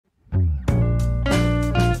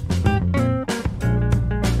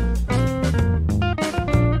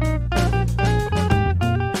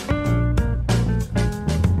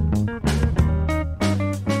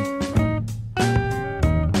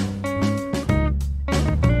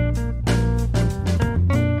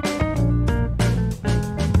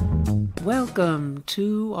Welcome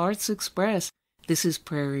to Arts Express. This is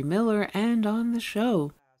Prairie Miller, and on the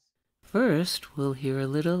show, first we'll hear a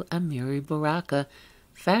little Amiri Baraka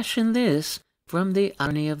fashion this from The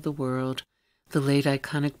Irony of the World, the late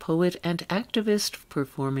iconic poet and activist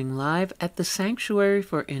performing live at the Sanctuary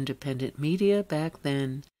for Independent Media back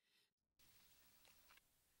then.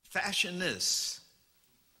 Fashion this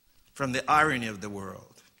from the irony of the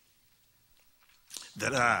world,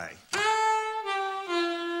 that I,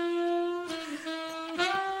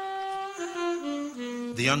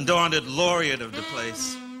 the undaunted laureate of the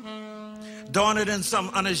place, daunted in some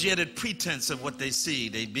unassured pretense of what they see,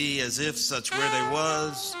 they be as if such where they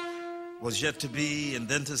was yet to be, and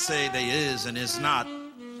then to say they is and is not,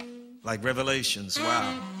 like Revelations.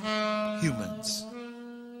 Wow, humans.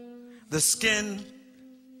 The skin,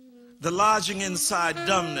 the lodging inside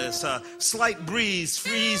dumbness, a slight breeze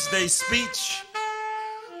frees they speech,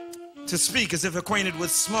 to speak as if acquainted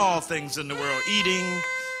with small things in the world, eating,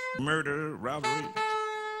 murder, robbery.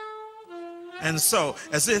 And so,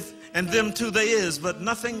 as if, and them too they is, but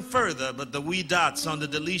nothing further but the wee dots on the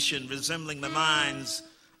deletion resembling the minds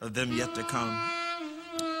of them yet to come.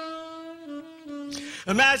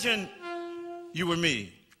 Imagine you were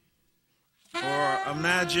me, or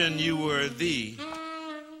imagine you were thee,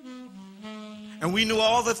 and we knew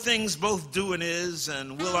all the things both do and is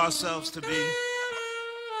and will ourselves to be.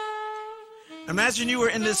 Imagine you were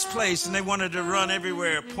in this place and they wanted to run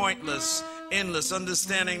everywhere, pointless, endless,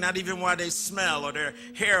 understanding not even why they smell or their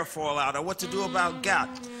hair fall out or what to do about gout,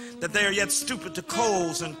 that they are yet stupid to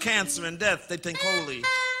colds and cancer and death they think holy.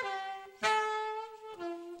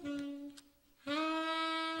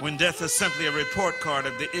 When death is simply a report card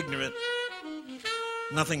of the ignorant,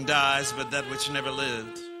 nothing dies but that which never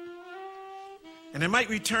lived. And they might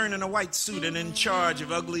return in a white suit and in charge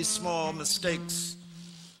of ugly small mistakes.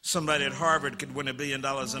 Somebody at Harvard could win $1 billion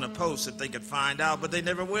in a post if they could find out, but they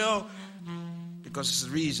never will, because it's the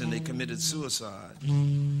reason they committed suicide.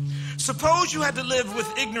 Suppose you had to live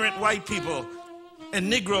with ignorant white people and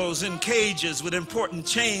Negroes in cages with important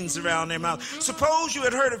chains around their mouth. Suppose you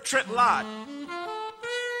had heard of Trent Lott.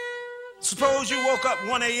 Suppose you woke up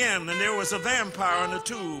 1 a.m. and there was a vampire on the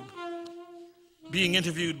tube being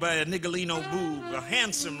interviewed by a Nigolino boob, a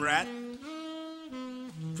handsome rat,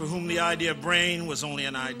 for whom the idea of brain was only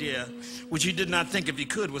an idea, which he did not think if he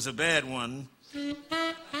could was a bad one.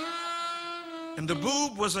 And the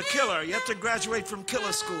boob was a killer, yet to graduate from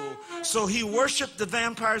killer school, so he worshipped the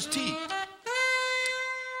vampire's teeth.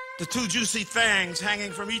 The two juicy fangs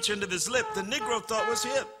hanging from each end of his lip, the Negro thought was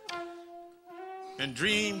hip, and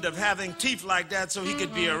dreamed of having teeth like that so he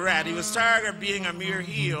could be a rat. He was tired of being a mere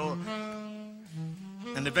heel,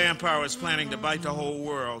 and the vampire was planning to bite the whole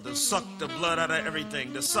world, to suck the blood out of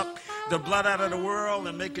everything, to suck the blood out of the world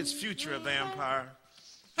and make its future a vampire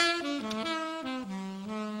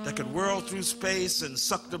that could whirl through space and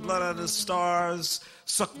suck the blood out of the stars,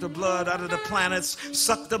 suck the blood out of the planets,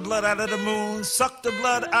 suck the blood out of the moon, suck the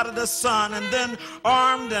blood out of the sun, and then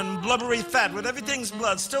armed and blubbery fat with everything's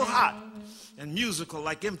blood still hot and musical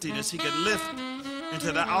like emptiness, he could lift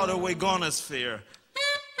into the outer Wagonosphere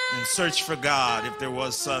and search for God, if there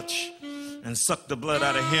was such, and suck the blood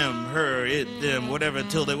out of him, her, it, them, whatever,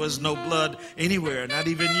 till there was no blood anywhere, not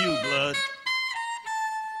even you, blood.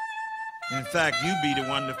 In fact, you be the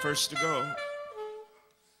one the first to go.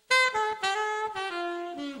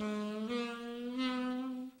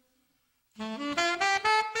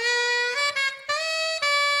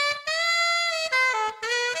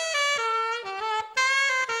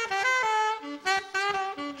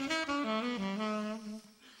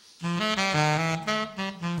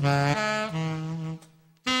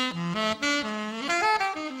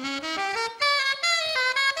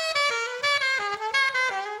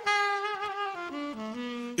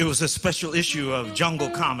 It was a special issue of Jungle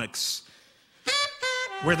Comics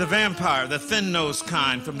where the vampire, the thin-nosed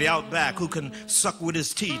kind from the outback who can suck with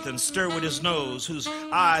his teeth and stir with his nose, whose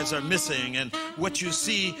eyes are missing, and what you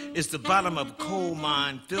see is the bottom of a coal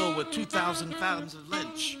mine filled with 2,000 fathoms of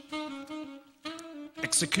lynch.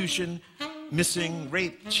 Execution, missing,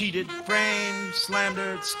 raped, cheated, framed,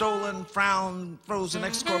 slandered, stolen, frowned, frozen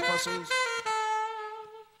ex-corpuscles.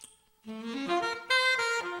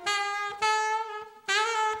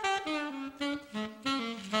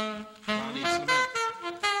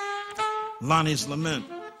 Lonnie's Lament.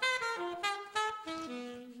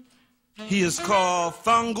 He is called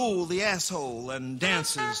Fangul the asshole and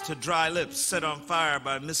dances to dry lips set on fire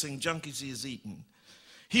by missing junkies he has eaten.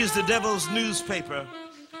 He is the devil's newspaper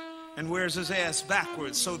and wears his ass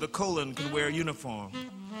backwards so the colon can wear a uniform.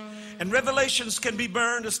 And Revelations can be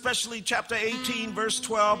burned, especially chapter 18, verse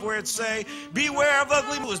 12, where it say, beware of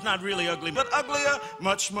ugly, who is not really ugly, but uglier,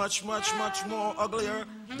 much, much, much, much more uglier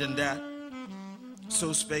than that.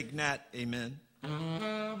 So spake Nat, amen.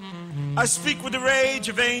 I speak with the rage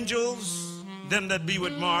of angels, them that be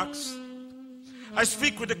with marks. I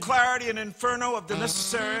speak with the clarity and inferno of the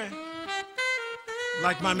necessary,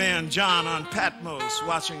 like my man John on Patmos,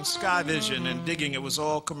 watching Sky Vision and digging it was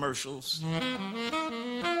all commercials.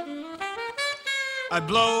 I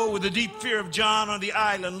blow with the deep fear of John on the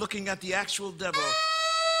island looking at the actual devil.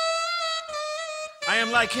 I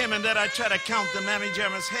am like him in that I try to count the mammy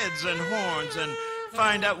jammers' heads and horns and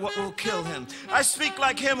find out what will kill him. I speak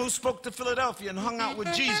like him who spoke to Philadelphia and hung out with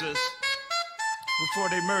Jesus before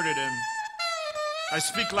they murdered him. I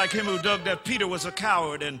speak like him who dug that Peter was a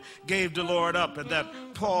coward and gave the Lord up, and that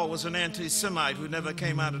Paul was an anti-Semite who never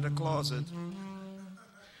came out of the closet.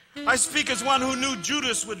 I speak as one who knew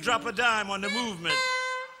Judas would drop a dime on the movement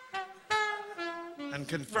and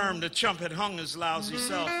confirmed the chump had hung his lousy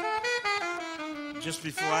self just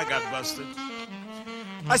before I got busted.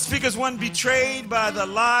 I speak as one betrayed by the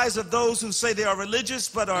lies of those who say they are religious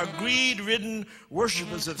but are greed-ridden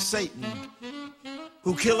worshipers of Satan,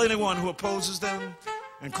 who kill anyone who opposes them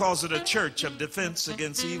and calls it a church of defense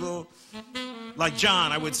against evil. Like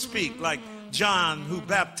John, I would speak like John who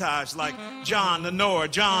baptized, like John the knower,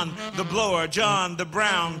 John the blower, John the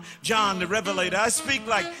brown, John the revelator. I speak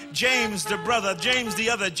like James the brother, James the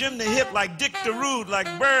other, Jim the hip, like Dick the rude, like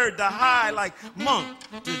Bird the high, like Monk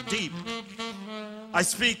the deep. I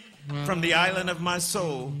speak from the island of my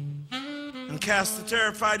soul and cast a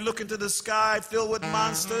terrified look into the sky filled with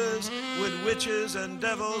monsters, with witches and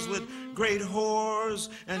devils, with great whores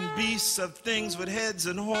and beasts of things with heads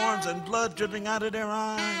and horns and blood dripping out of their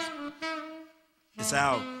eyes. It's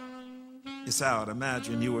out. It's out.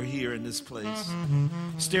 Imagine you were here in this place,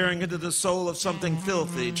 staring into the soul of something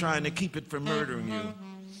filthy, trying to keep it from murdering you,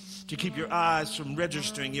 to keep your eyes from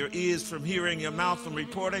registering, your ears from hearing, your mouth from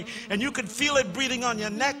reporting, and you could feel it breathing on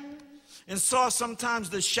your neck and saw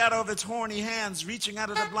sometimes the shadow of its horny hands reaching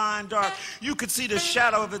out of the blind dark. You could see the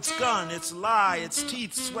shadow of its gun, its lie, its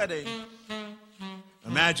teeth sweating.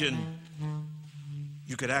 Imagine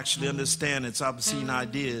you could actually understand its obscene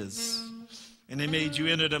ideas. And they made you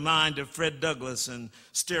enter the mind of Fred Douglass and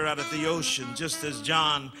stare out at the ocean, just as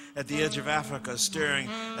John at the edge of Africa staring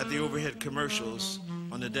at the overhead commercials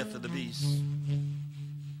on the death of the beast.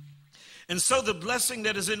 And so the blessing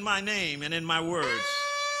that is in my name and in my words,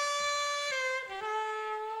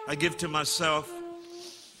 I give to myself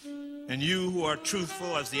and you who are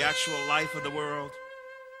truthful as the actual life of the world.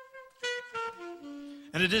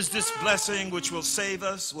 And it is this blessing which will save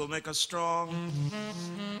us, will make us strong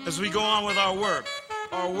as we go on with our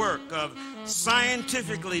work of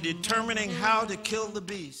scientifically determining how to kill the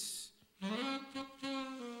beast.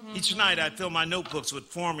 Each night I fill my notebooks with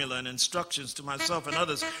formula and instructions to myself and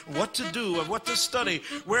others, what to do, of what to study,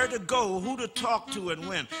 where to go, who to talk to, and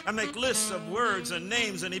when. I make lists of words and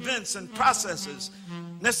names and events and processes,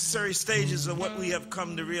 necessary stages of what we have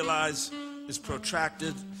come to realize is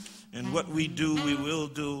protracted, and what we do, we will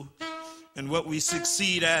do. And what we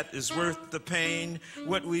succeed at is worth the pain.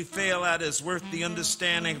 What we fail at is worth the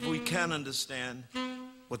understanding if we can understand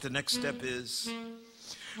what the next step is.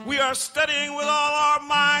 We are studying with all our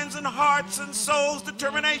minds and hearts and souls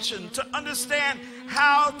determination to understand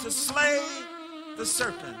how to slay the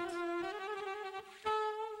serpent.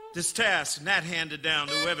 This task Nat handed down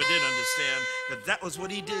to whoever did understand that that was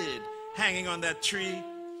what he did, hanging on that tree,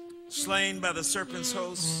 slain by the serpent's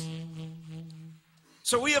host.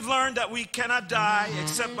 So we have learned that we cannot die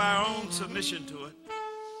except by our own submission to it,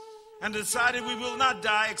 and decided we will not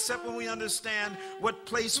die except when we understand what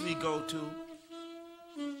place we go to,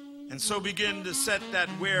 and so begin to set that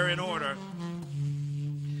where in order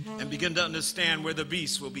and begin to understand where the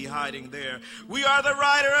beast will be hiding there. We are the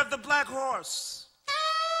rider of the black horse.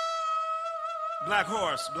 Black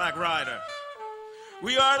horse, black rider.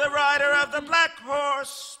 We are the rider of the black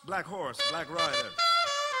horse, black rider,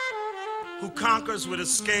 who conquers with a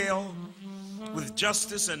scale, with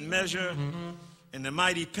justice and measure, in the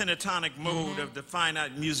mighty pentatonic mode of the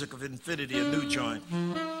finite music of infinity, a new joint.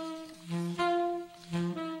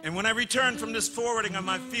 And when I returned from this forwarding of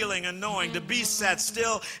my feeling and knowing, the beast sat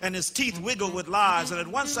still and his teeth wiggled with lies, and at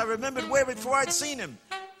once I remembered where before I'd seen him,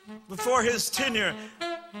 before his tenure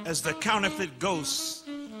as the counterfeit ghost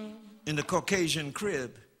in the Caucasian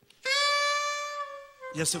crib.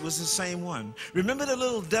 Yes, it was the same one. Remember the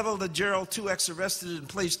little devil that Gerald 2X arrested and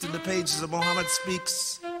placed in the pages of Muhammad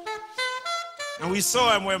Speaks? And we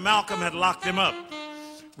saw him where Malcolm had locked him up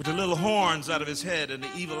with the little horns out of his head and the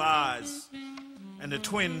evil eyes. and the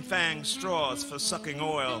twin fang straws for sucking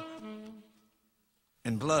oil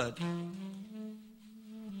and blood.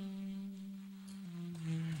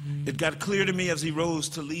 It got clear to me as he rose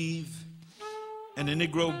to leave, and the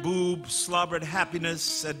Negro boob slobbered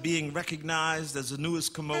happiness at being recognized as the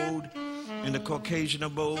newest commode in the Caucasian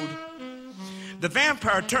abode. The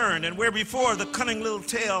vampire turned, and where before the cunning little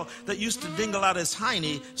tail that used to dingle out his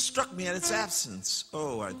hiney struck me at its absence.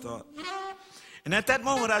 Oh, I thought. And at that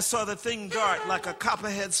moment I saw the thing dart like a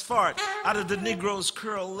copperhead's fart out of the Negro's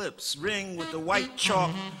curled lips, ring with the white chalk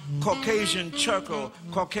Caucasian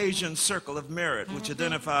circle of merit, which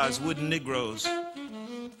identifies wooden Negroes,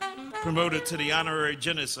 promoted to the honorary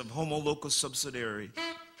genus of Homo locus subsidiary,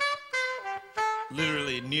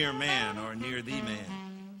 literally near man or near the man,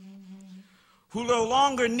 who no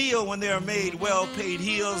longer kneel when they are made well-paid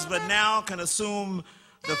heels, but now can assume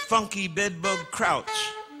the funky bedbug crouch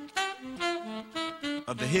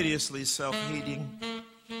of the hideously self-hating.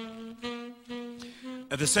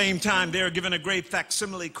 At the same time, they are given a great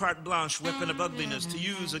facsimile carte blanche weapon of ugliness to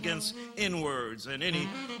use against N-words and any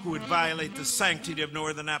who would violate the sanctity of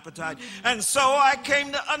northern appetite. And so I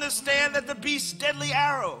came to understand that the beast's deadly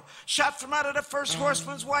arrow, shot from out of the first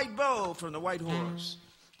horseman's white bow from the white horse,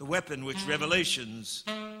 the weapon which Revelations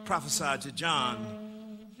prophesied to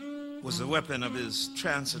John was the weapon of his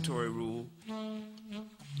transitory rule,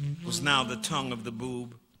 was now the tongue of the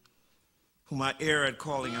boob, whom I err at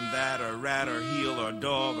calling him that, or rat, or heel, or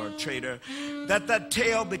dog, or traitor. That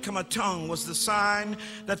tail become a tongue was the sign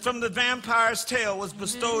that from the vampire's tail was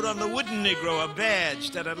bestowed on the wooden Negro a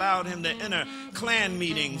badge that allowed him to enter Klan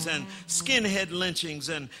meetings and skinhead lynchings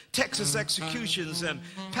and Texas executions and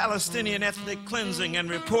Palestinian ethnic cleansing and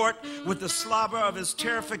report with the slobber of his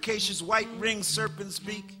terrificacious white ringed serpent's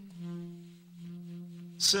beak.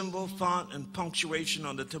 Symbol, font, and punctuation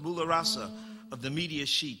on the tabula rasa of the media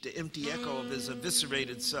sheet, the empty echo of his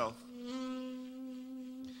eviscerated self.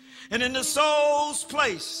 And in the soul's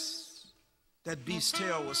place, that beast's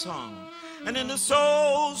tail was hung. And in the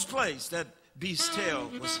soul's place, that beast's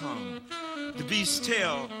tail was hung. The beast's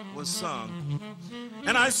tail was sung.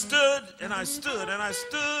 And I stood, and I stood, and I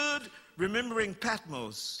stood, remembering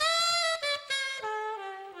Patmos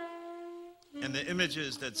and the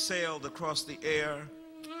images that sailed across the air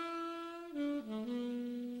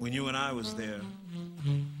when you and I was there.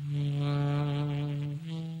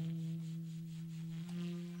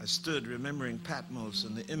 I stood remembering Patmos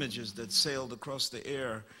and the images that sailed across the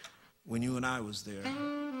air when you and I was there,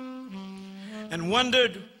 and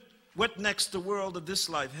wondered what next the world of this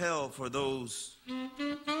life held for those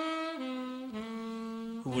who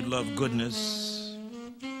would love goodness.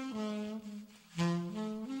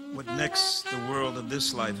 What next the world of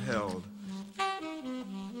this life held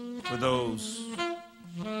for those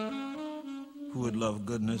who would love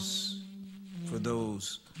goodness, for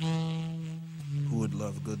those who would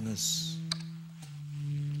love goodness.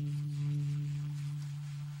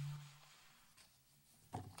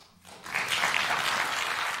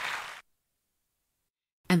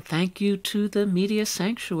 And thank you to the Media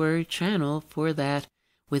Sanctuary channel for that,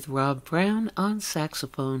 with Rob Brown on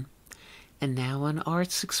saxophone. And now on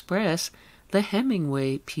Arts Express, the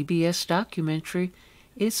Hemingway PBS documentary,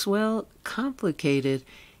 It's Well Complicated.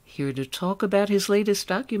 Here to talk about his latest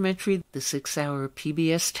documentary, the 6-hour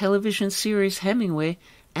PBS television series Hemingway,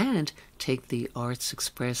 and take the Arts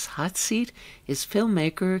Express hot seat is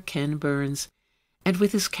filmmaker Ken Burns. And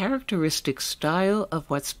with his characteristic style of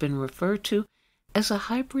what's been referred to as a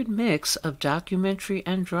hybrid mix of documentary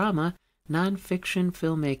and drama, nonfiction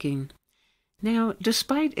filmmaking. Now,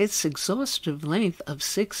 despite its exhaustive length of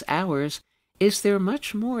 6 hours, is there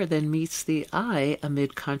much more than meets the eye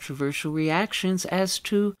amid controversial reactions as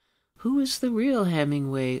to who is the real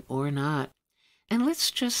Hemingway or not? And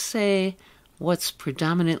let's just say what's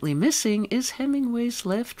predominantly missing is Hemingway's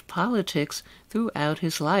left politics throughout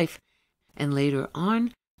his life, and later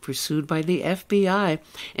on pursued by the FBI,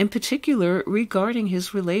 in particular regarding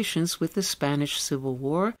his relations with the Spanish Civil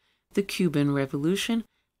War, the Cuban Revolution,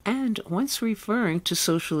 and once referring to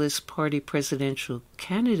Socialist Party presidential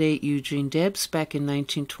candidate Eugene Debs back in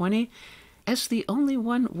 1920 as the only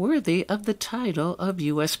one worthy of the title of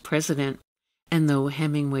U.S. President. And though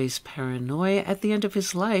Hemingway's paranoia at the end of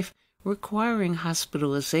his life, requiring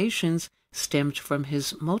hospitalizations, stemmed from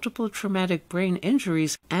his multiple traumatic brain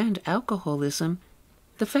injuries and alcoholism,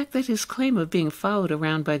 the fact that his claim of being followed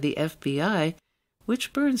around by the FBI,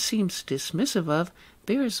 which Burns seems dismissive of,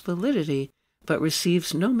 bears validity, but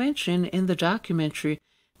receives no mention in the documentary,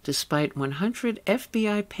 despite 100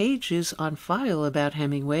 FBI pages on file about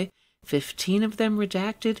Hemingway, 15 of them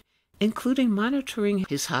redacted, including monitoring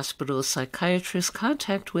his hospital psychiatrist's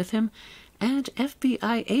contact with him, and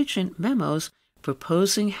FBI agent memos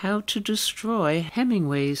proposing how to destroy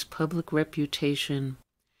Hemingway's public reputation,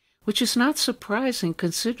 which is not surprising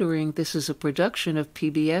considering this is a production of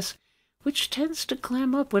PBS, which tends to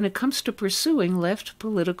clam up when it comes to pursuing left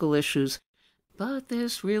political issues. But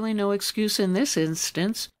there's really no excuse in this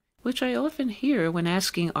instance, which I often hear when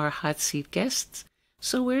asking our hot seat guests,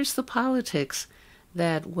 so where's the politics?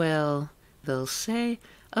 That, well, they'll say,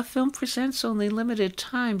 a film presents only limited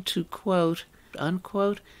time to, quote,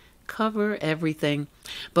 unquote, cover everything.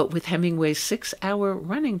 But with Hemingway's 6-hour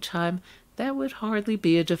running time, that would hardly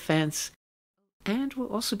be a defense. And we'll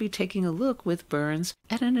also be taking a look with Burns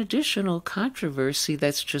at an additional controversy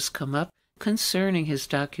that's just come up concerning his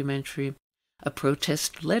documentary. A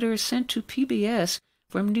protest letter sent to PBS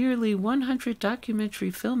from nearly 100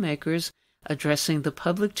 documentary filmmakers addressing the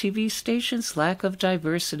public TV station's lack of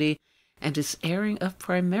diversity and its airing of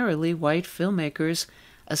primarily white filmmakers,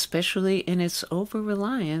 especially in its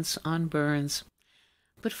over-reliance on Burns.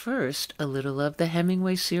 But first, a little of the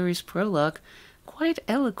Hemingway series prologue, quite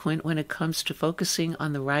eloquent when it comes to focusing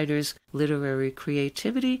on the writer's literary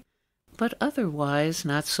creativity, but otherwise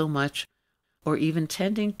not so much, or even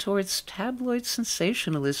tending towards tabloid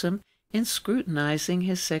sensationalism in scrutinizing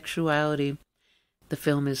his sexuality. The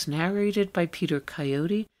film is narrated by Peter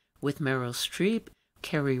Coyote, with Meryl Streep,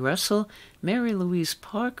 Kerry Russell, Mary Louise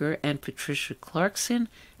Parker, and Patricia Clarkson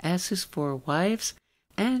as his 4 wives,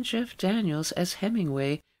 and Jeff Daniels as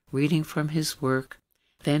Hemingway reading from his work.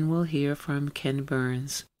 Then we'll hear from Ken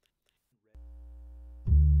Burns.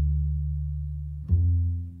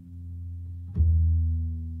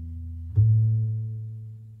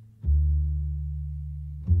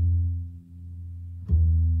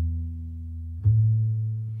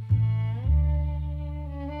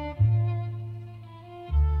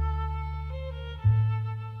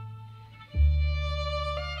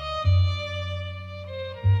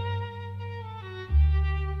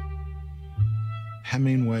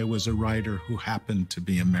 Hemingway was a writer who happened to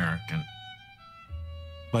be American,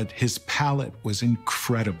 but his palette was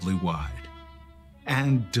incredibly wide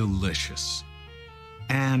and delicious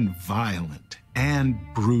and violent and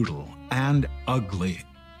brutal and ugly,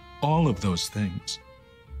 all of those things.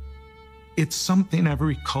 It's something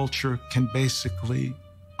every culture can basically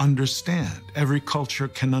understand. Every culture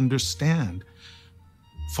can understand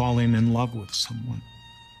falling in love with someone,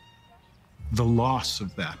 the loss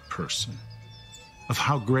of that person, of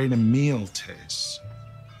how great a meal tastes,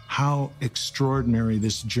 how extraordinary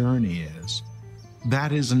this journey is.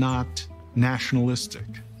 That is not nationalistic.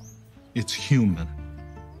 It's human.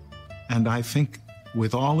 And I think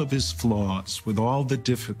with all of his flaws, with all the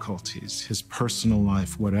difficulties, his personal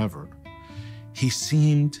life, whatever, he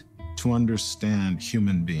seemed to understand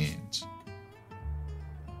human beings.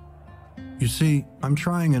 You see, I'm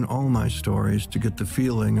trying in all my stories to get the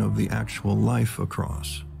feeling of the actual life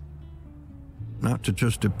across. Not to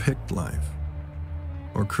just depict life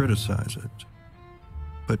or criticize it,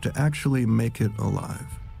 but to actually make it alive,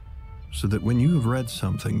 so that when you have read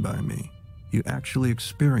something by me, you actually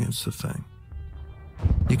experience the thing.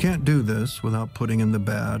 You can't do this without putting in the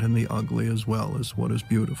bad and the ugly as well as what is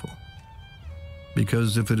beautiful.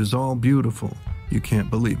 Because if it is all beautiful, you can't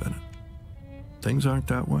believe in it. Things aren't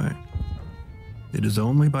that way. It is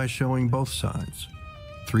only by showing both sides,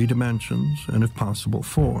 3 dimensions, and if possible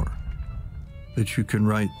 4, that you can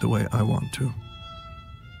write the way I want to.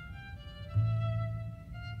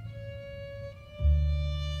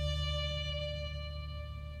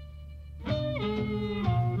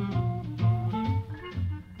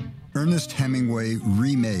 Ernest Hemingway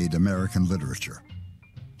remade American literature.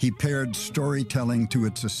 He paired storytelling to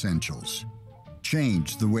its essentials,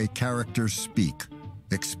 changed the way characters speak,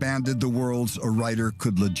 expanded the worlds a writer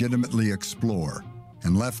could legitimately explore,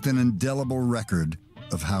 and left an indelible record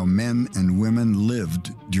of how men and women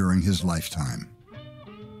lived during his lifetime.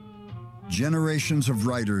 Generations of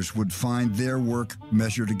writers would find their work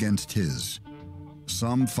measured against his.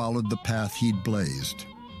 Some followed the path he'd blazed.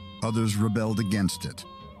 Others rebelled against it.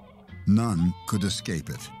 None could escape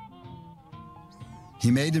it.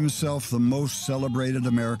 He made himself the most celebrated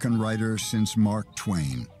American writer since Mark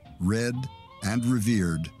Twain, read and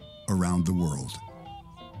revered around the world.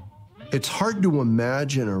 It's hard to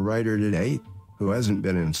imagine a writer today who hasn't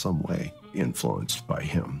been in some way influenced by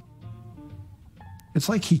him. It's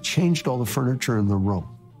like he changed all the furniture in the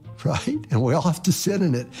room, right? And we all have to sit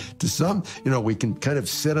in it. To some, we can kind of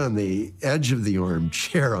sit on the edge of the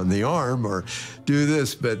armchair on the arm or do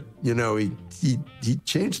this, but, he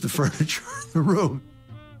changed the furniture in the room.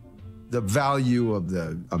 The value of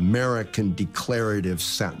the American declarative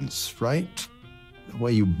sentence, right? The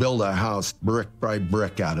way you build a house brick by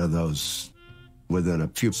brick out of those Within a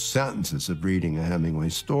few sentences of reading a Hemingway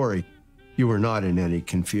story, you were not in any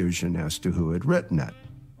confusion as to who had written it.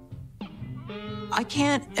 I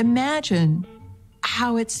can't imagine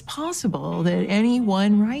how it's possible that any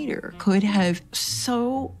one writer could have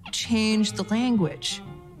so changed the language.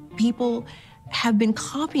 People have been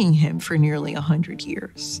copying him for nearly 100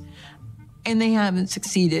 years, and they haven't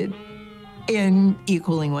succeeded in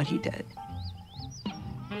equaling what he did.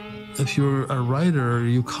 If you're a writer,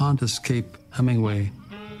 you can't escape Hemingway.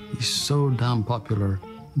 He's so damn popular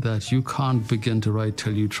that you can't begin to write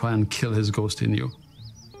till you try and kill his ghost in you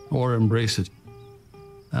or embrace it.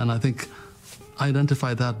 And I think I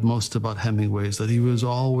identify that most about Hemingway, is that he was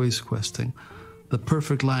always questing. The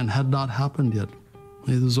perfect line had not happened yet.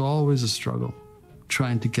 It was always a struggle,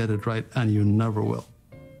 trying to get it right, and you never will.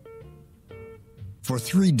 For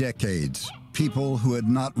 3 decades, people who had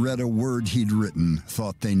not read a word he'd written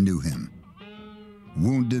thought they knew him.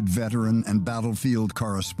 Wounded veteran and battlefield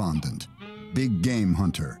correspondent, big game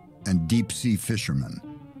hunter and deep-sea fisherman,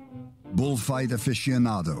 bullfight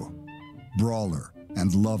aficionado, brawler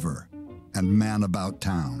and lover, and man about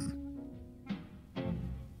town.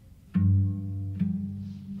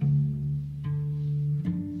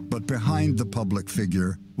 But behind the public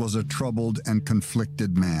figure was a troubled and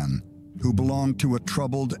conflicted man who belonged to a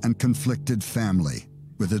troubled and conflicted family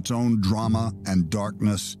with its own drama and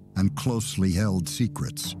darkness and closely held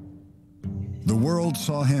secrets. The world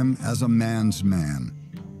saw him as a man's man,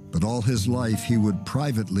 but all his life he would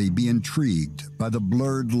privately be intrigued by the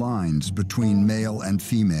blurred lines between male and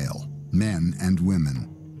female, men and women.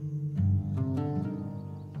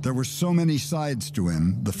 There were so many sides to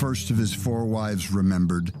him, the first of his 4 wives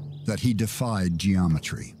remembered, that he defied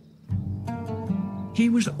geometry. He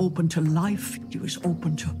was open to life, he was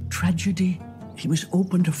open to tragedy, he was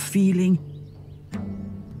open to feeling.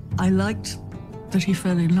 I liked that he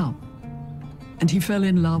fell in love, and he fell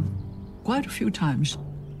in love quite a few times.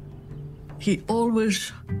 He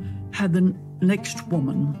always had the next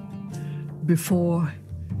woman before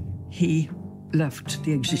he left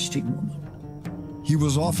the existing woman. He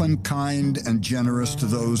was often kind and generous to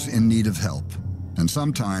those in need of help, and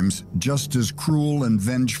sometimes just as cruel and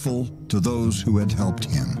vengeful to those who had helped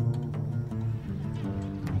him.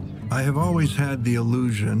 I have always had the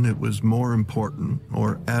illusion it was more important,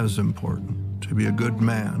 or as important, to be a good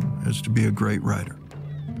man as to be a great writer.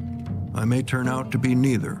 I may turn out to be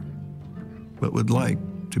neither, but would like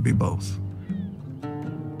to be both.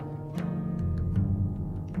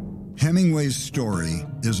 Hemingway's story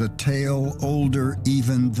is a tale older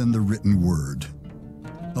even than the written word,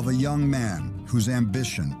 of a young man whose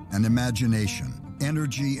ambition and imagination,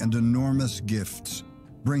 energy and enormous gifts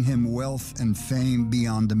bring him wealth and fame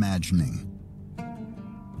beyond imagining,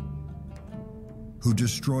 who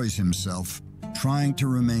destroys himself trying to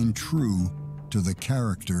remain true to the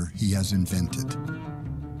character he has invented.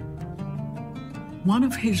 One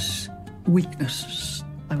of his weaknesses,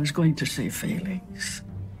 I was going to say failings,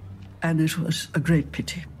 and it was a great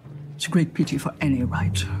pity. It's a great pity for any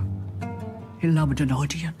writer. He loved an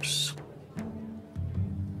audience.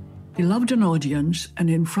 He loved an audience, and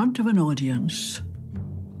in front of an audience,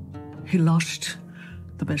 he lost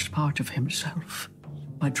the best part of himself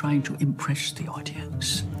by trying to impress the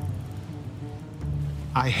audience.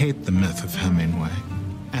 I hate the myth of Hemingway.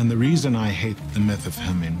 And the reason I hate the myth of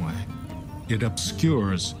Hemingway, it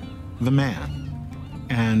obscures the man.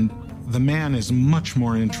 And the man is much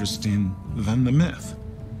more interesting than the myth.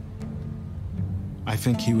 I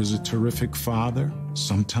think he was a terrific father,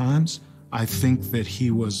 sometimes. I think that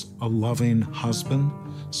he was a loving husband,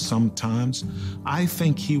 sometimes. I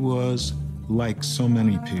think he was like so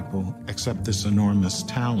many people, except this enormous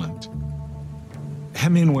talent.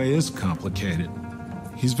 Hemingway is complicated.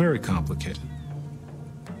 He's very complicated.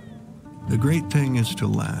 The great thing is to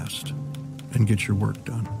last and get your work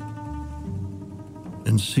done,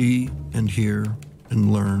 and see and hear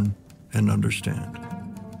and learn and understand,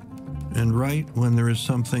 and write when there is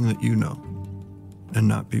something that you know, and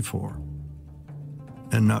not before,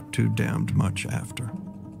 and not too damned much after.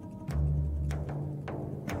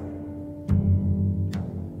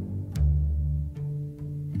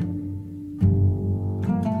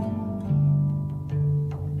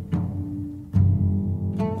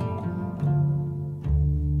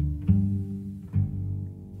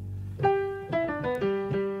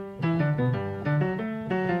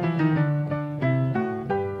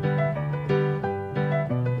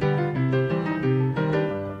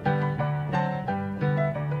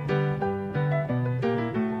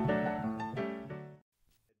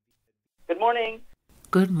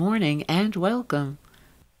 Good morning and welcome.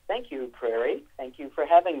 Thank you, Prairie. Thank you for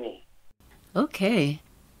having me. Okay.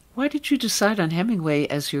 Why did you decide on Hemingway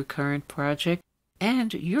as your current project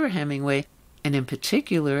and your Hemingway, and in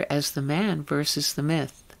particular as the man versus the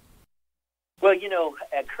myth? Well,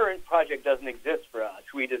 a current project doesn't exist for us.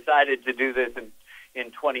 We decided to do this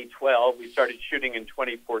in 2012. We started shooting in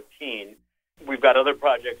 2014. We've got other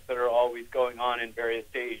projects that are always going on in various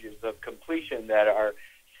stages of completion that are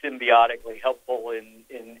symbiotically helpful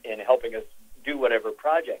in helping us do whatever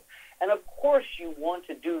project. And of course, you want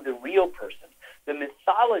to do the real person. The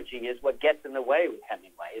mythology is what gets in the way with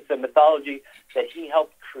Hemingway. It's a mythology that he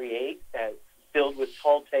helped create, filled with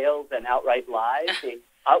tall tales and outright lies. The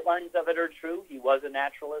outlines of it are true. He was a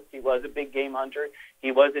naturalist. He was a big game hunter.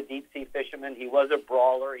 He was a deep-sea fisherman. He was a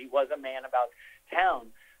brawler. He was a man about town.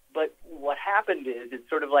 But what happened is, it's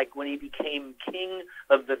sort of like when he became king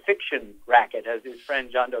of the fiction racket, as his friend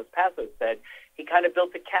John Dos Passos said, he kind of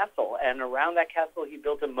built a castle, and around that castle he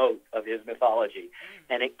built a moat of his mythology.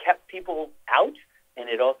 And it kept people out, and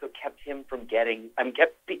it also kept him from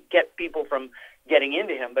kept people from getting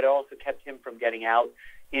into him, but it also kept him from getting out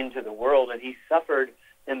into the world, and he suffered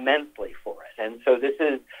immensely for it. And so this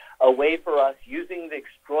is a way for us, using the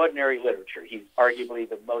extraordinary literature. He's arguably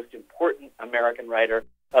the most important American writer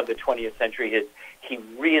of the 20th century. He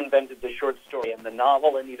reinvented the short story and the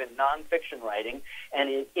novel and even nonfiction writing, and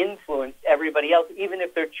it influenced everybody else. Even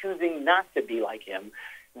if they're choosing not to be like him,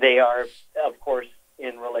 they are, of course,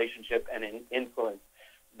 in relationship and in influence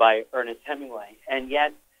by Ernest Hemingway. And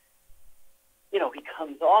yet, he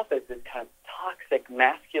comes off as this kind of toxic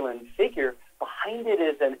masculine figure. Behind it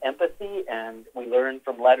is an empathy, and we learn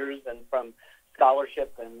from letters and from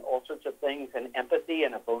scholarship and all sorts of things, an empathy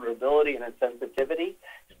and a vulnerability and a sensitivity.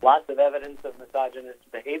 There's lots of evidence of misogynist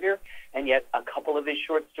behavior, and yet a couple of his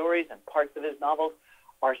short stories and parts of his novels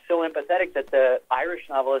are so empathetic that the Irish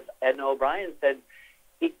novelist Edna O'Brien said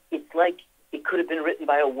it's like it could have been written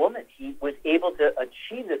by a woman. He was able to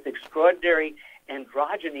achieve this extraordinary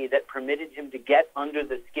androgyny that permitted him to get under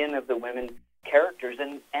the skin of the women characters,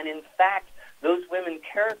 and in fact, those women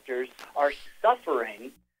characters are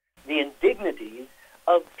suffering the indignities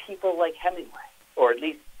of people like Hemingway, or at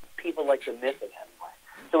least people like the myth of Hemingway.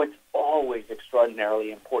 So it's always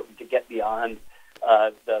extraordinarily important to get beyond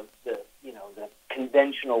the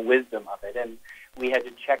conventional wisdom of it, and we had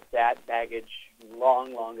to check that baggage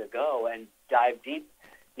long, long ago and dive deep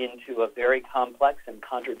into a very complex and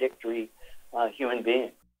contradictory human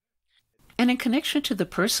being. And in connection to the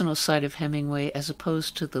personal side of Hemingway as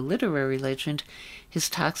opposed to the literary legend, his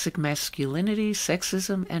toxic masculinity,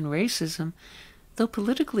 sexism, and racism, though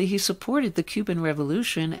politically he supported the Cuban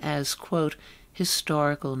Revolution as, quote,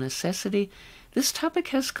 historical necessity, this topic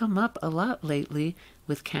has come up a lot lately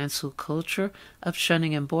with cancel culture of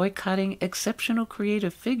shunning and boycotting exceptional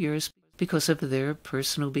creative figures because of their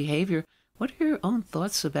personal behavior. What are your own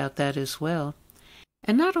thoughts about that as well?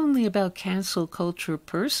 And not only about cancel culture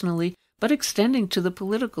personally, but extending to the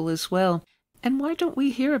political as well. And why don't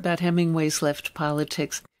we hear about Hemingway's left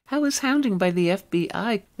politics? How his hounding by the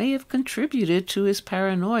FBI may have contributed to his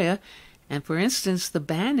paranoia, and for instance, the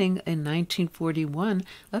banning in 1941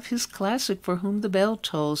 of his classic For Whom the Bell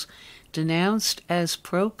Tolls, denounced as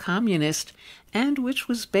pro-communist, and which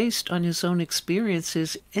was based on his own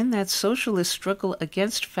experiences in that socialist struggle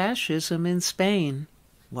against fascism in Spain.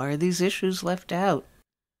 Why are these issues left out?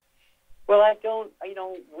 Well, I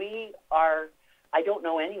don't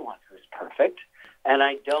know anyone who's perfect, and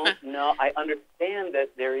I don't know, I understand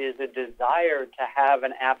that there is a desire to have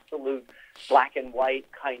an absolute black and white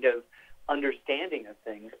kind of understanding of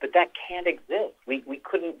things, but that can't exist. We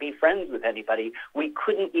couldn't be friends with anybody. We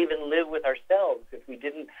couldn't even live with ourselves if we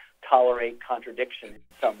didn't tolerate contradiction in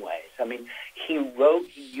some ways. I mean, he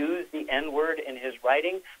used the N-word in his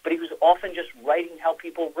writing, but he was often just writing how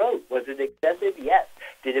people wrote. Was it excessive? Yes.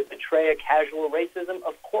 Did it betray a casual racism?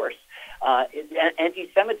 Of course.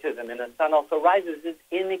 Anti-Semitism in The Sun Also Rises is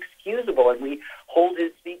inexcusable, and we hold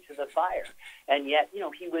his feet to the fire. And yet,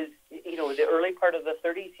 he was, the early part of the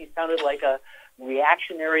 30s, he sounded like a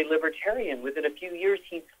reactionary libertarian. Within a few years,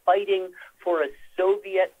 he's fighting for a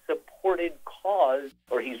Soviet-supported cause,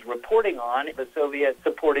 or he's reporting on the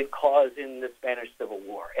Soviet-supported cause in the Spanish Civil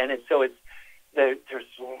War. And there's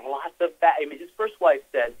lots of that. I mean, his first wife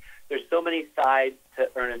said, there's so many sides to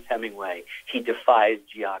Ernest Hemingway, he defies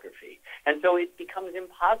geography. And so it becomes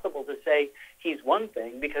impossible to say he's one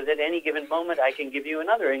thing, because at any given moment I can give you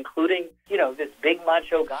another, including, this big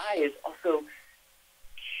macho guy is also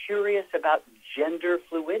curious about gender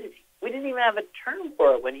fluidity. We didn't even have a term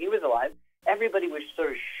for it when he was alive. Everybody was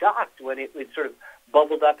sort of shocked when it sort of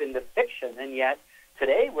bubbled up into fiction, and yet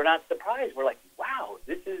today we're not surprised. We're like, wow,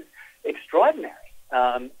 this is extraordinary.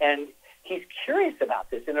 And he's curious about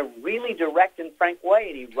this in a really direct and frank way,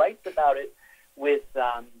 and he writes about it with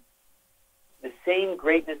the same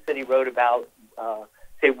greatness that he wrote about,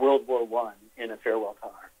 say, World War I in A Farewell to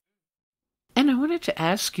Art. And I wanted to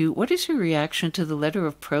ask you, what is your reaction to the letter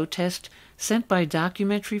of protest sent by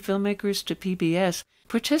documentary filmmakers to PBS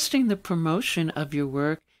protesting the promotion of your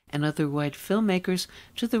work and other white filmmakers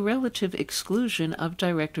to the relative exclusion of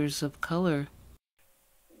directors of color?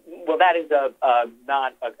 Well, that is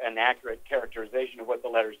not an accurate characterization of what the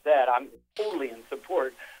letter said. I'm totally in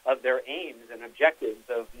support of their aims and objectives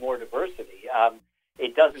of more diversity.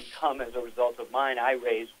 It doesn't come as a result of mine. I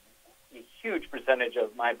raise a huge percentage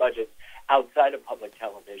of my budget outside of public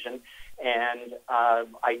television, and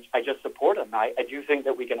I just support them. I do think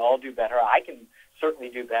that we can all do better. I can certainly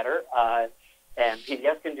do better, and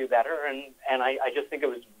PBS can do better, and I just think it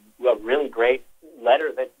was a really great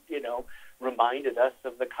letter that, reminded us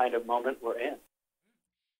of the kind of moment we're in.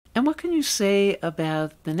 And what can you say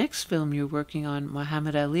about the next film you're working on,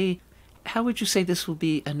 Muhammad Ali? How would you say this will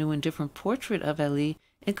be a new and different portrait of Ali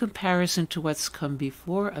in comparison to what's come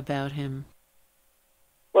before about him?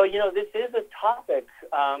 Well, this is a topic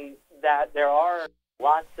that there are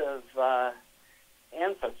lots of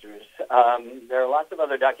ancestors. There are lots of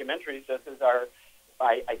other documentaries, just as our,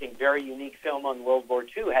 I think, very unique film on World War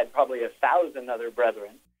II had probably 1,000 other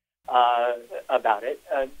brethren about it.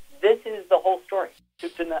 This is the whole story.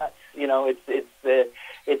 Soup to nuts.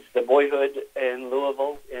 It's the boyhood in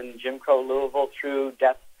Louisville, in Jim Crow Louisville, through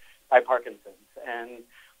death by Parkinson's. And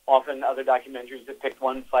often other documentaries have picked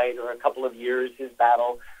one fight or a couple of years, his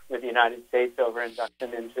battle with the United States over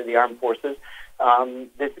induction into the armed forces.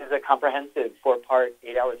 This is a comprehensive 4-part,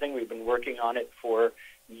 8-hour thing. We've been working on it for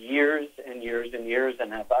years and years and years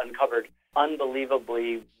and have uncovered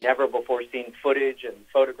unbelievably never-before-seen footage and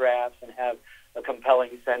photographs and have a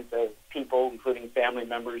compelling sense of people, including family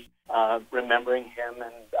members, remembering him.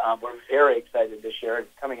 And we're very excited to share it.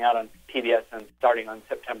 It's coming out on PBS and starting on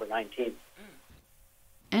September 19th.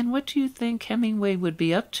 And what do you think Hemingway would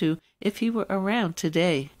be up to if he were around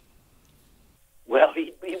today? Well,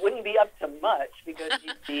 he wouldn't be up to much because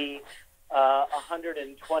he'd be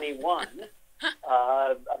 121,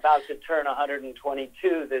 about to turn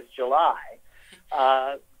 122 this July.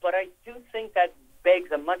 But I do think that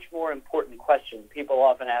begs a much more important question. People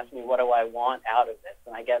often ask me, what do I want out of this?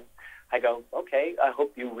 And I guess I go, okay, I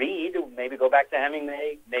hope you read, maybe go back to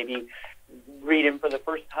Hemingway, maybe read him for the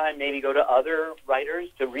first time, maybe go to other writers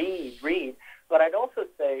to read. But I'd also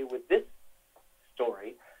say with this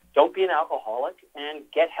story, don't be an alcoholic and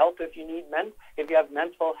get help if you have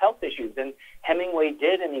mental health issues. And Hemingway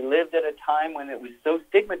did, and he lived at a time when it was so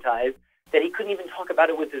stigmatized that he couldn't even talk about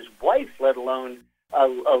it with his wife, let alone a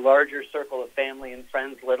larger circle of family and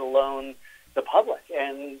friends, let alone the public.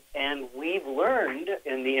 And we've learned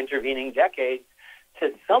in the intervening decades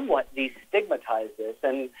to somewhat destigmatize this.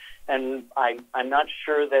 And I'm not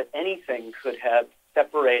sure that anything could have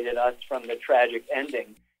separated us from the tragic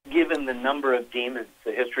ending, given the number of demons,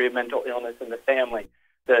 the history of mental illness in the family,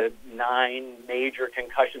 the 9 major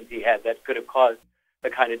concussions he had that could have caused the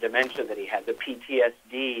kind of dementia that he had, the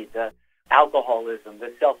PTSD, the alcoholism,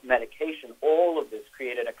 the self-medication. All of this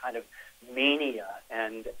created a kind of mania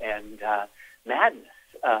and madness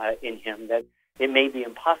in him that it may be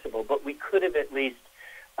impossible, but we could have at least,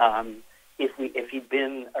 if he'd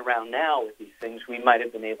been around now with these things, we might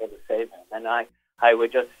have been able to save him. And I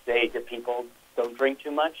would just say to people, don't drink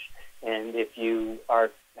too much, and if you are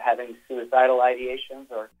having suicidal ideations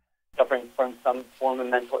or suffering from some form of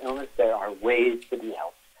mental illness, there are ways to be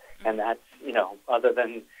helped. And that's, other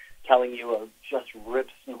than telling you a just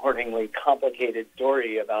rip-snortingly complicated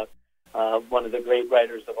story about one of the great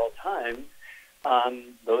writers of all time,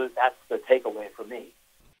 that's the takeaway for me.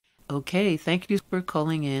 Okay, thank you for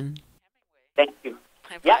calling in. Thank you.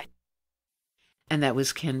 Bye-bye. Yeah. And that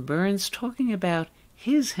was Ken Burns talking about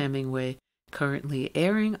his Hemingway, currently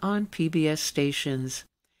airing on PBS stations.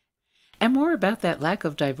 And more about that lack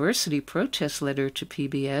of diversity protest letter to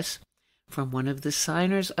PBS from one of the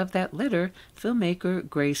signers of that letter, filmmaker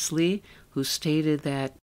Grace Lee, who stated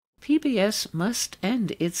that PBS must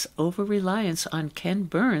end its over-reliance on Ken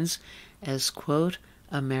Burns as, quote,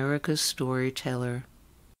 America's storyteller.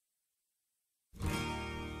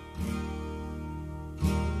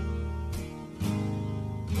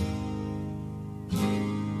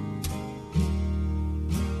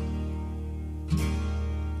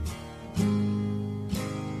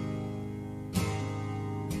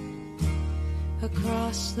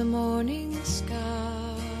 Across the morning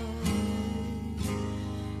sky,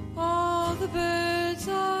 all the birds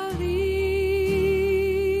are leaving.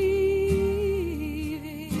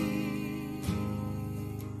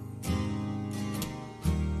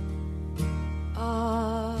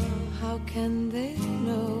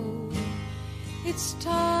 it's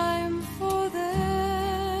time for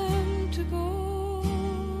them to go.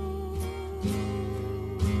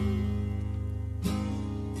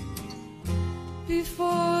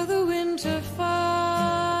 Before the winter fire,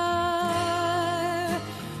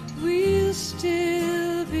 we'll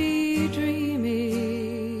still be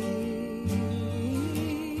dreaming.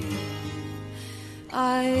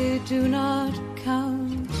 I do not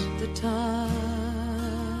count the time.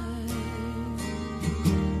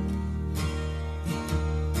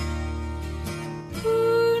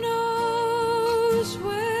 Who knows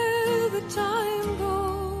where the time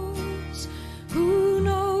goes? Who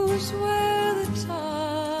knows where the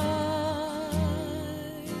time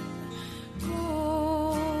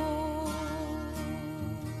goes?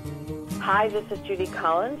 Hi, this is Judy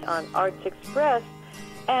Collins on Arts Express,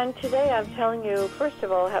 and today I'm telling you, first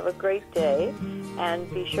of all, have a great day, and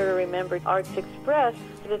be sure to remember Arts Express.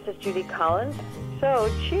 This is Judy Collins, so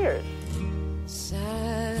cheers.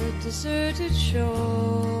 Sad, deserted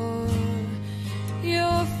shore,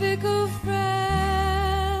 your fickle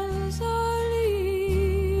friends are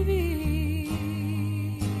leaving.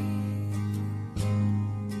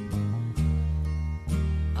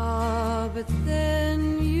 Ah, but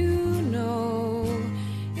then you know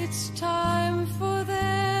it's time for them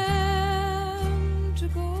to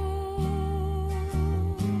go.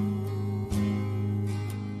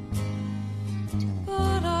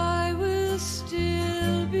 But I will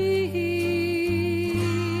still be here.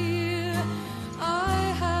 I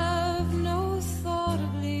have no thought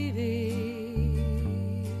of leaving.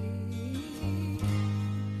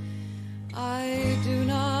 I do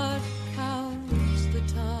not count the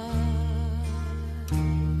time.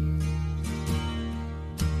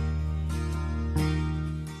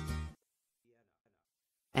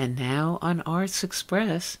 And now on Arts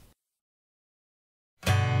Express,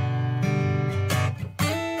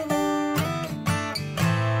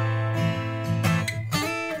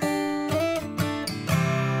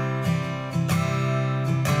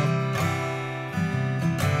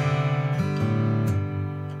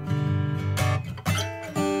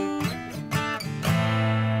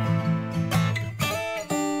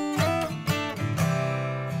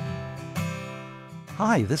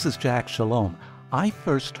 Hi, this is Jack Shalom. I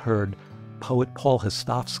first heard poet Paul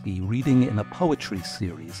Hostovsky reading in a poetry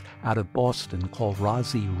series out of Boston called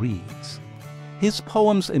Rosie Reads. His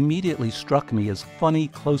poems immediately struck me as funny,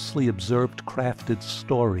 closely observed, crafted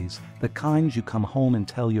stories, the kind you come home and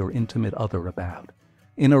tell your intimate other about.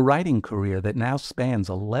 In a writing career that now spans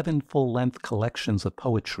 11 full-length collections of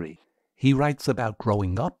poetry, he writes about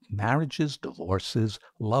growing up, marriages, divorces,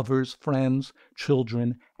 lovers, friends,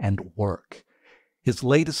 children, and work. His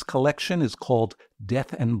latest collection is called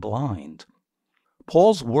Deaf and Blind.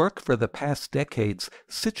 Paul's work for the past decades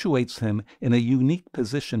situates him in a unique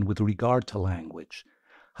position with regard to language.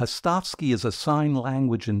 Hostovsky is a sign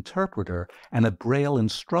language interpreter and a Braille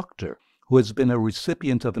instructor who has been a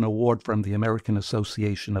recipient of an award from the American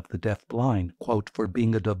Association of the Deaf-Blind, quote, for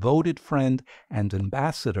being a devoted friend and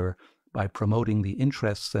ambassador by promoting the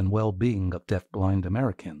interests and well-being of deaf-blind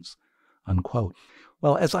Americans, unquote.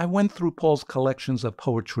 Well, as I went through Paul's collections of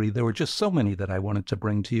poetry, there were just so many that I wanted to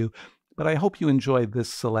bring to you, but I hope you enjoyed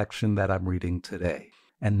this selection that I'm reading today.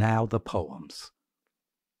 And now the poems.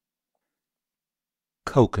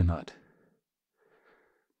 Coconut.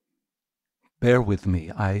 Bear with me.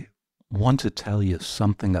 I want to tell you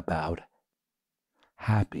something about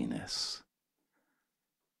happiness.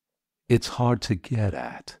 It's hard to get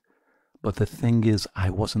at, but the thing is, I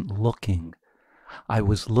wasn't looking. I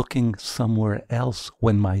was looking somewhere else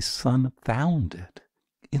when my son found it,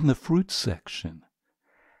 in the fruit section,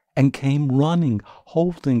 and came running,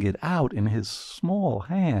 holding it out in his small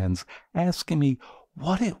hands, asking me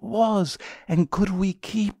what it was, and could we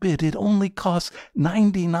keep it? It only cost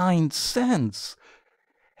 99 cents.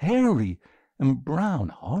 Hairy and brown,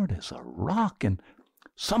 hard as a rock, and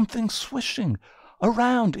something swishing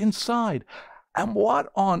around inside. And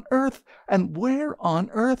what on earth, and where on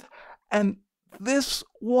earth, and this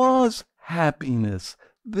was happiness,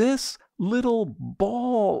 this little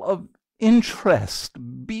ball of interest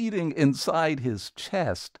beating inside his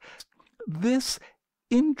chest, this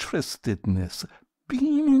interestedness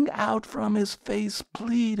beaming out from his face,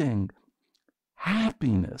 pleading,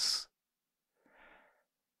 happiness.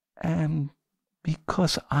 And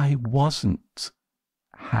because I wasn't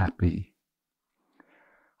happy,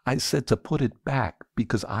 I said to put it back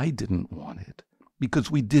because I didn't want it, because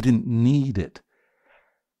we didn't need it.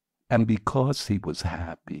 And because he was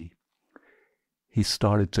happy, he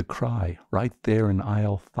started to cry right there in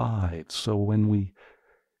aisle 5. So when we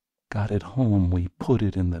got it home, we put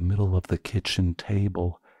it in the middle of the kitchen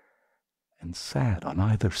table and sat on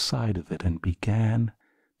either side of it and began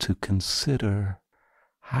to consider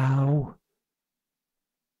how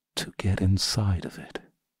to get inside of it.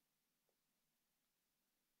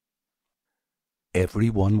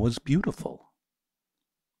 Everyone was beautiful.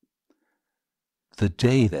 The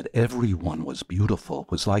day that everyone was beautiful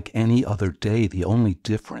was like any other day. The only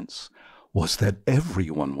difference was that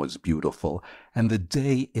everyone was beautiful, and the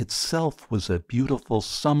day itself was a beautiful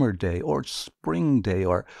summer day or spring day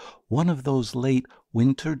or one of those late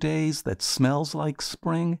winter days that smells like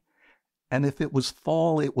spring. And if it was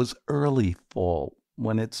fall, it was early fall,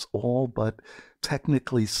 when it's all but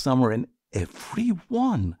technically summer, and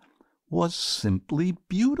everyone was simply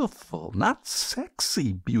beautiful, not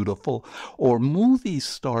sexy beautiful, or movie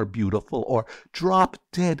star beautiful, or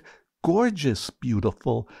drop-dead gorgeous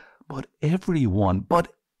beautiful, but everyone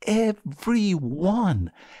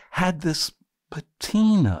had this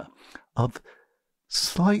patina of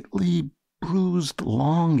slightly bruised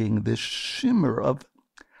longing, this shimmer of,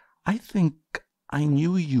 I think I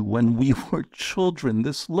knew you when we were children,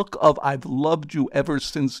 this look of I've loved you ever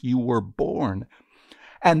since you were born,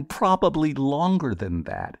 and probably longer than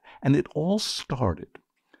that. And it all started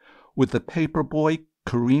with the paper boy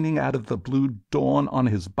careening out of the blue dawn on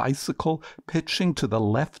his bicycle, pitching to the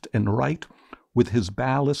left and right with his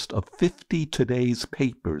ballast of 50 today's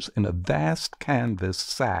papers in a vast canvas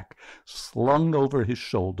sack slung over his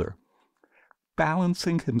shoulder,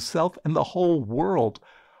 balancing himself and the whole world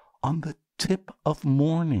on the tip of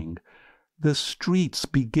morning, the streets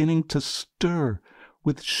beginning to stir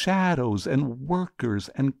with shadows and workers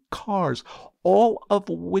and cars, all of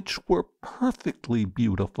which were perfectly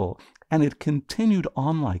beautiful. And it continued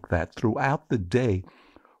on like that throughout the day,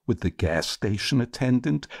 with the gas station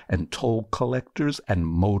attendant and toll collectors and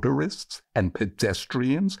motorists and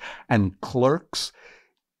pedestrians and clerks,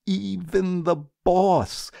 even the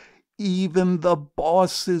boss's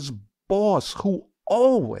boss, who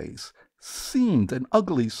always seemed an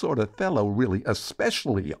ugly sort of fellow, really,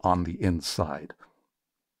 especially on the inside.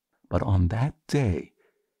 But on that day,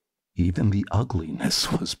 even the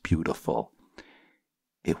ugliness was beautiful.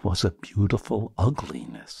 It was a beautiful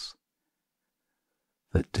ugliness.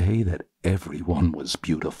 The day that everyone was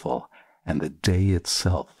beautiful, and the day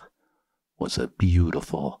itself was a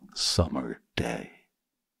beautiful summer day.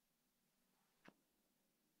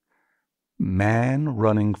 Man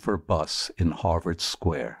running for bus in Harvard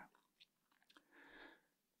Square.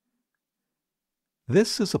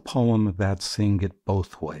 This is a poem about seeing it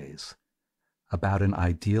both ways, about an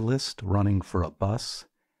idealist running for a bus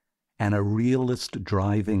and a realist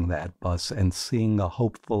driving that bus and seeing a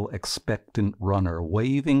hopeful, expectant runner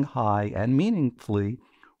waving high and meaningfully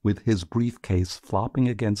with his briefcase flopping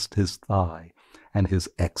against his thigh and his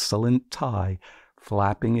excellent tie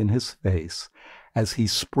flapping in his face as he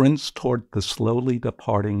sprints toward the slowly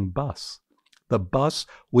departing bus. The bus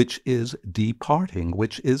which is departing,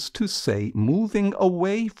 which is to say, moving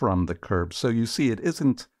away from the curb. So you see, it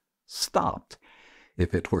isn't stopped.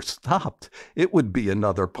 If it were stopped, it would be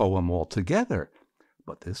another poem altogether.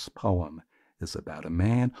 But this poem is about a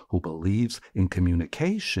man who believes in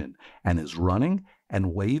communication and is running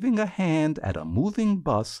and waving a hand at a moving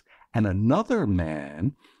bus, and another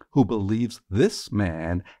man who believes this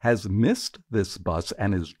man has missed this bus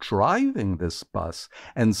and is driving this bus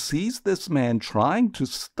and sees this man trying to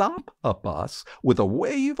stop a bus with a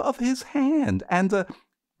wave of his hand and a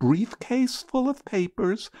briefcase full of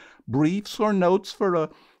papers, briefs or notes for a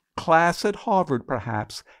class at Harvard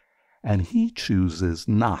perhaps, and he chooses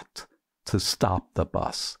not to stop the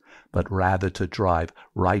bus, but rather to drive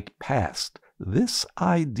right past this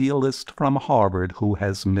idealist from Harvard who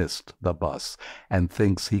has missed the bus and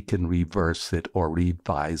thinks he can reverse it or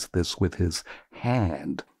revise this with his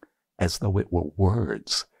hand as though it were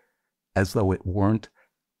words, as though it weren't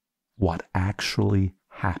what actually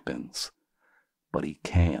happens. But he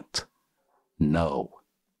can't. No,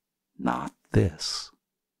 not this.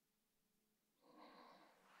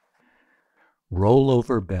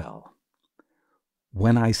 Rollover bell.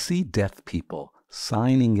 When I see deaf people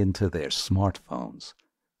signing into their smartphones,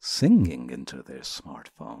 singing into their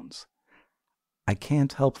smartphones, I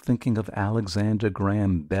can't help thinking of Alexander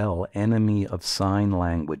Graham Bell, enemy of sign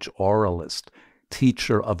language, oralist,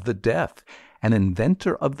 teacher of the deaf, and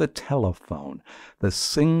inventor of the telephone, the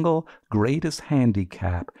single greatest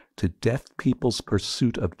handicap to deaf people's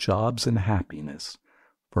pursuit of jobs and happiness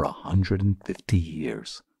for 150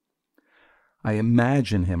 years. I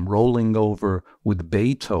imagine him rolling over with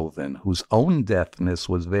Beethoven, whose own deafness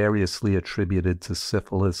was variously attributed to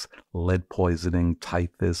syphilis, lead poisoning,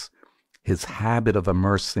 typhus, his habit of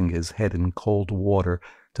immersing his head in cold water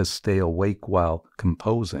to stay awake while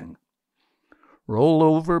composing. Roll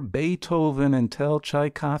over Beethoven and tell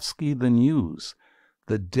Tchaikovsky the news.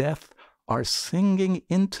 The deaf are singing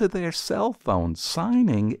into their cell phones,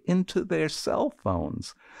 signing into their cell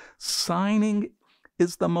phones. Signing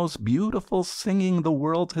is the most beautiful singing the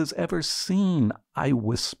world has ever seen, I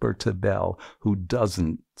whisper to Bell, who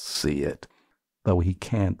doesn't see it, though he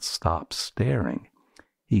can't stop staring.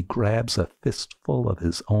 He grabs a fistful of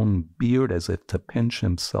his own beard as if to pinch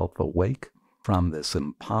himself awake from this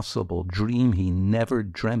impossible dream he never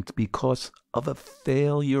dreamt because of a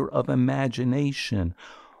failure of imagination.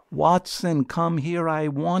 Watson, come here, I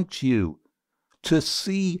want you to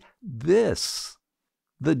see this.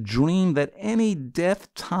 The dream that any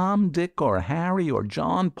deaf Tom, Dick, or Harry, or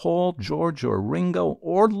John, Paul, George, or Ringo,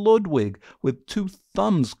 or Ludwig with 2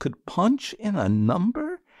 thumbs could punch in a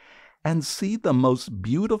number and see the most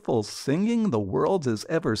beautiful singing the world has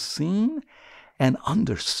ever seen and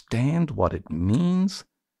understand what it means.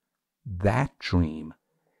 That dream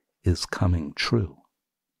is coming true.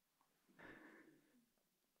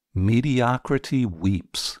 Mediocrity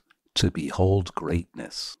weeps to behold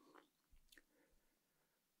greatness.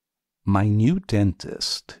 My new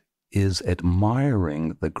dentist is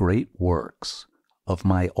admiring the great works of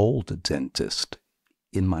my old dentist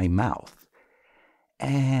in my mouth,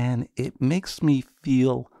 and it makes me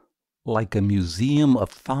feel like a museum of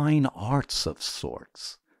fine arts of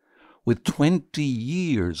sorts, with 20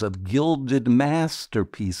 years of gilded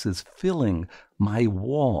masterpieces filling my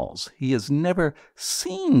walls. He has never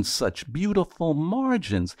seen such beautiful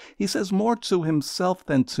margins. He says more to himself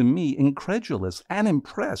than to me, incredulous and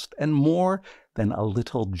impressed, and more than a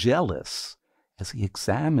little jealous, as he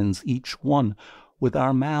examines each one with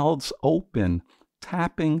our mouths open,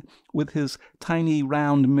 tapping with his tiny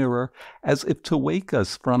round mirror as if to wake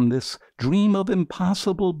us from this dream of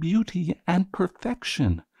impossible beauty and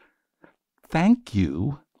perfection. Thank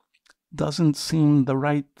you doesn't seem the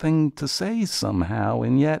right thing to say somehow,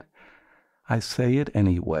 and yet I say it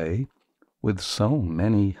anyway, with so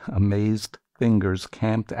many amazed fingers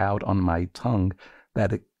camped out on my tongue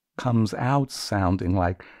that it comes out sounding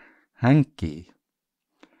like hanky.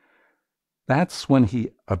 That's when he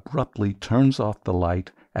abruptly turns off the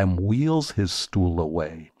light and wheels his stool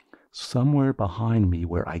away, somewhere behind me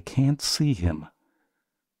where I can't see him,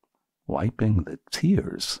 wiping the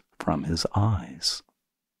tears from his eyes.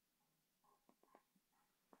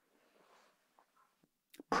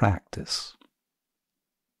 Practice.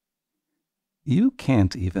 You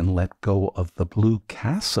can't even let go of the blue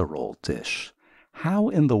casserole dish. How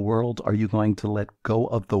in the world are you going to let go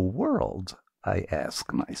of the world? I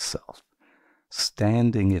ask myself,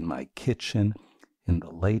 standing in my kitchen in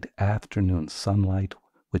the late afternoon sunlight,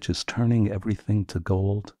 which is turning everything to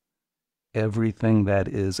gold. Everything, that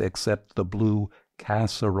is, except the blue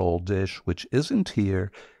casserole dish, which isn't here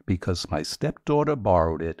because my stepdaughter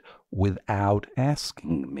borrowed it without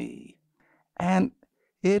asking me. And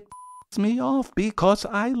it pisses me off because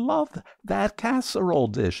I love that casserole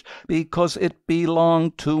dish, because it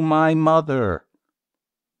belonged to my mother.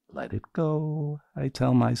 Let it go, I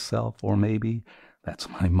tell myself, or maybe that's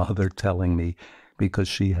my mother telling me, because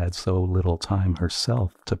she had so little time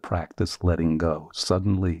herself to practice letting go.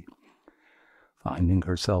 Suddenly, finding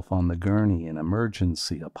herself on the gurney in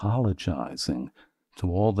emergency, apologizing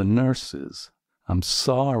to all the nurses. I'm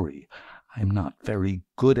sorry, I'm not very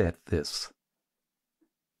good at this.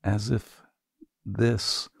 As if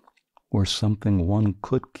this were something one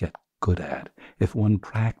could get good at if one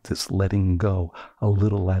practiced letting go a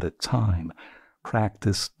little at a time,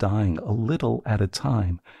 practiced dying a little at a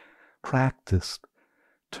time, practiced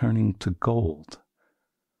turning to gold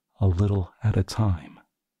a little at a time.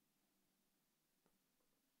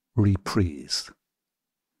 Reprise.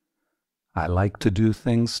 I like to do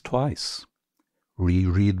things twice.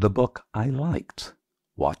 Reread the book I liked.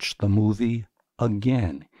 Watch the movie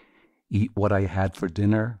again. Eat what I had for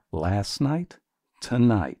dinner last night,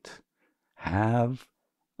 tonight. Have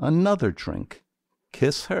another drink.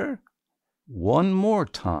 Kiss her one more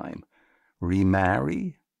time.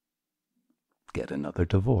 Remarry. Get another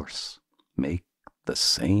divorce. Make the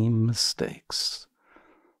same mistakes.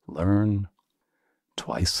 Learn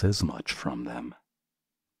twice as much from them.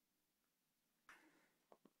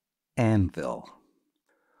 Anvil.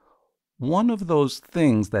 One of those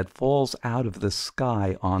things that falls out of the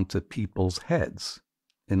sky onto people's heads.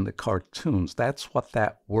 In the cartoons, that's what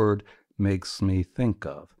that word makes me think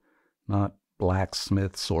of. Not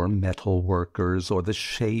blacksmiths or metal workers or the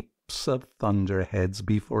shapes of thunderheads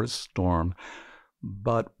before a storm,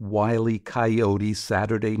 but Wile E. Coyote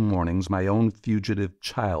Saturday mornings, my own fugitive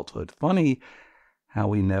childhood. Funny how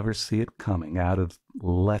we never see it coming out of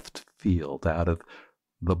left field, out of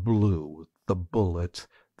the blue, the bullet,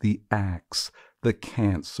 the axe, the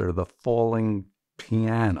cancer, the falling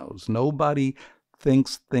pianos. Nobody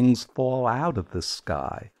thinks things fall out of the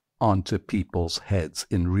sky onto people's heads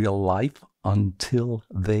in real life until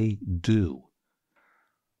they do.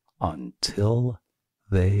 Until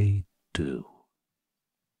they do.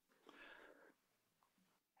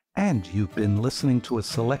 And you've been listening to a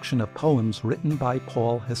selection of poems written by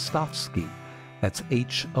Paul Hostovsky. That's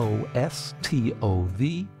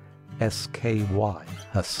Hostovsky,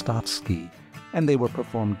 Hostovsky. And they were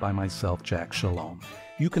performed by myself, Jack Shalom.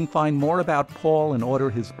 You can find more about Paul and order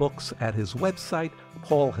his books at his website,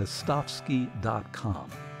 paulhostovsky.com.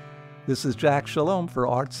 This is Jack Shalom for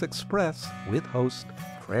Arts Express with host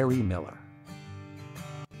Prairie Miller.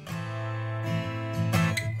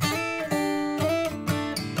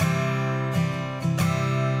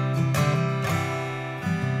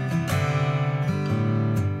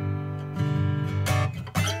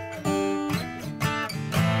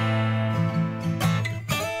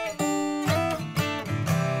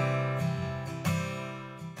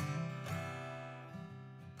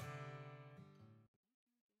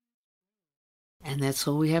 And that's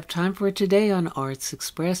all we have time for today on Arts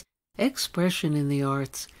Express, expression in the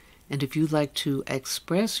arts. And if you'd like to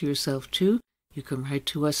express yourself too, you can write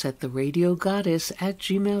to us at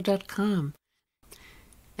theradiogoddess@gmail.com.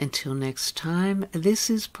 Until next time, this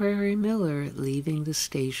is Prairie Miller leaving the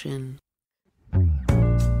station.